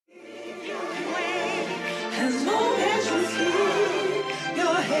As long as you keep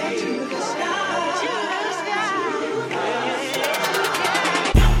your head to the sky.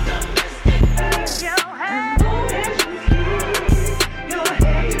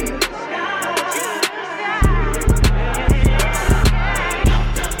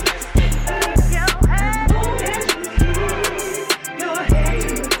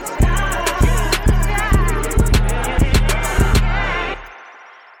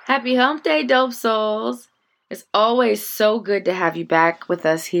 Happy Hump Day, Dope Souls! It's always so good to have you back with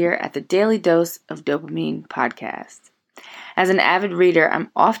us here at the Daily Dose of Dopamine podcast. As an avid reader, I'm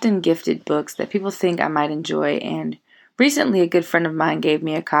often gifted books that people think I might enjoy, and recently a good friend of mine gave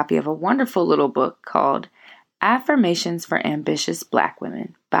me a copy of a wonderful little book called Affirmations for Ambitious Black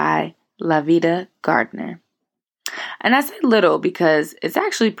Women by Lavita Gardner. And I say little because it's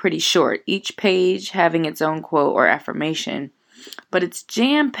actually pretty short, each page having its own quote or affirmation. But it's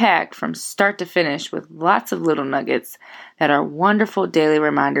jam-packed from start to finish with lots of little nuggets that are wonderful daily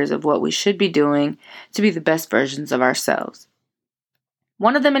reminders of what we should be doing to be the best versions of ourselves.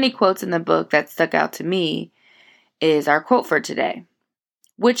 One of the many quotes in the book that stuck out to me is our quote for today,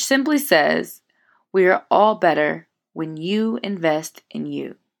 which simply says, "We are all better when you invest in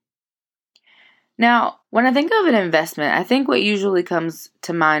you." Now, when I think of an investment, I think what usually comes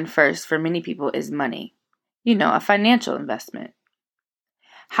to mind first for many people is money. A financial investment.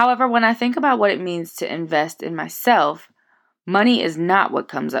 However, when I think about what it means to invest in myself, money is not what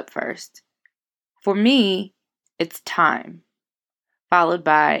comes up first. For me, it's time, followed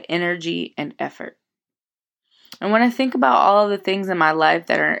by energy and effort. And when I think about all of the things in my life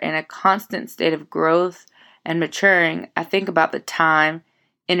that are in a constant state of growth and maturing, I think about the time,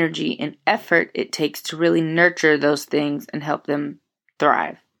 energy, and effort it takes to really nurture those things and help them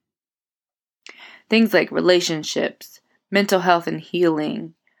thrive. Things like relationships, mental health and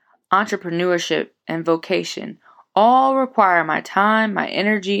healing, entrepreneurship, and vocation all require my time, my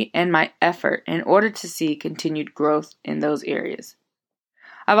energy, and my effort in order to see continued growth in those areas.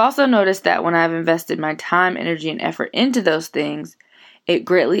 I've also noticed that when I've invested my time, energy, and effort into those things, it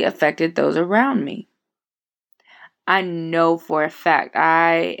greatly affected those around me. I know for a fact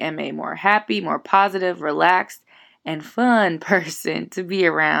I am a more happy, more positive, relaxed, and fun person to be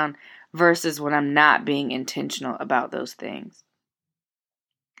around versus when I'm not being intentional about those things.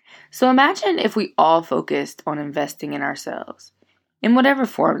 So imagine if we all focused on investing in ourselves, in whatever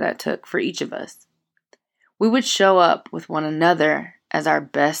form that took for each of us. We would show up with one another as our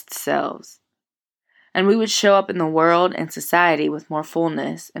best selves, and we would show up in the world and society with more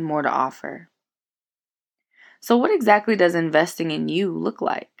fullness and more to offer. So what exactly does investing in you look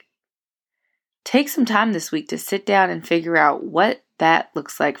like? Take some time this week to sit down and figure out what that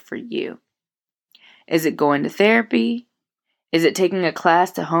looks like for you. Is it going to therapy? Is it taking a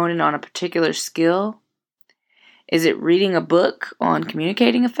class to hone in on a particular skill? Is it reading a book on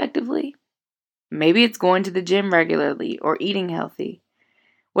communicating effectively? Maybe it's going to the gym regularly or eating healthy.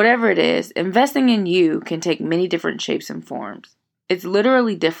 Whatever it is, investing in you can take many different shapes and forms. It's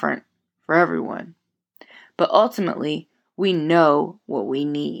literally different for everyone. But ultimately, we know what we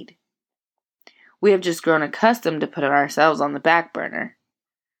need. We have just grown accustomed to putting ourselves on the back burner.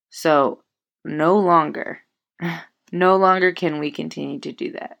 So, no longer can we continue to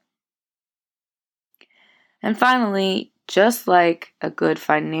do that. And finally, just like a good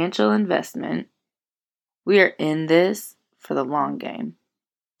financial investment, we are in this for the long game.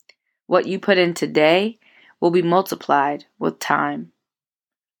 What you put in today will be multiplied with time.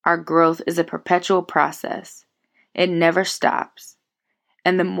 Our growth is a perpetual process. It never stops.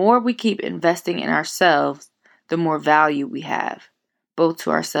 And the more we keep investing in ourselves, the more value we have, both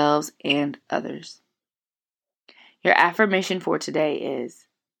to ourselves and others. Your affirmation for today is,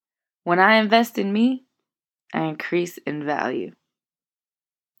 when I invest in me, I increase in value.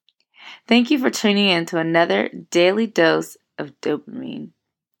 Thank you for tuning in to another daily dose of dopamine.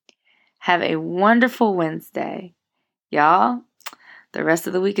 Have a wonderful Wednesday. Y'all, the rest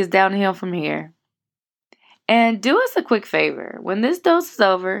of the week is downhill from here. And do us a quick favor. When this dose is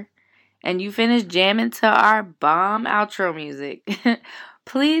over and you finish jamming to our bomb outro music,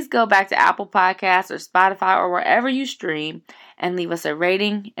 please go back to Apple Podcasts or Spotify or wherever you stream and leave us a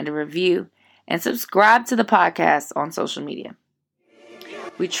rating and a review and subscribe to the podcast on social media.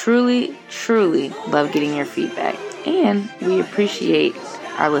 We truly, truly love getting your feedback, and we appreciate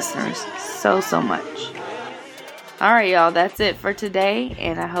our listeners so much. All right, y'all, that's it for today,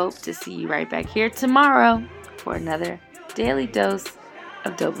 and I hope to see you right back here tomorrow for another daily dose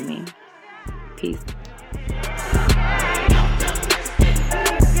of dopamine. Peace.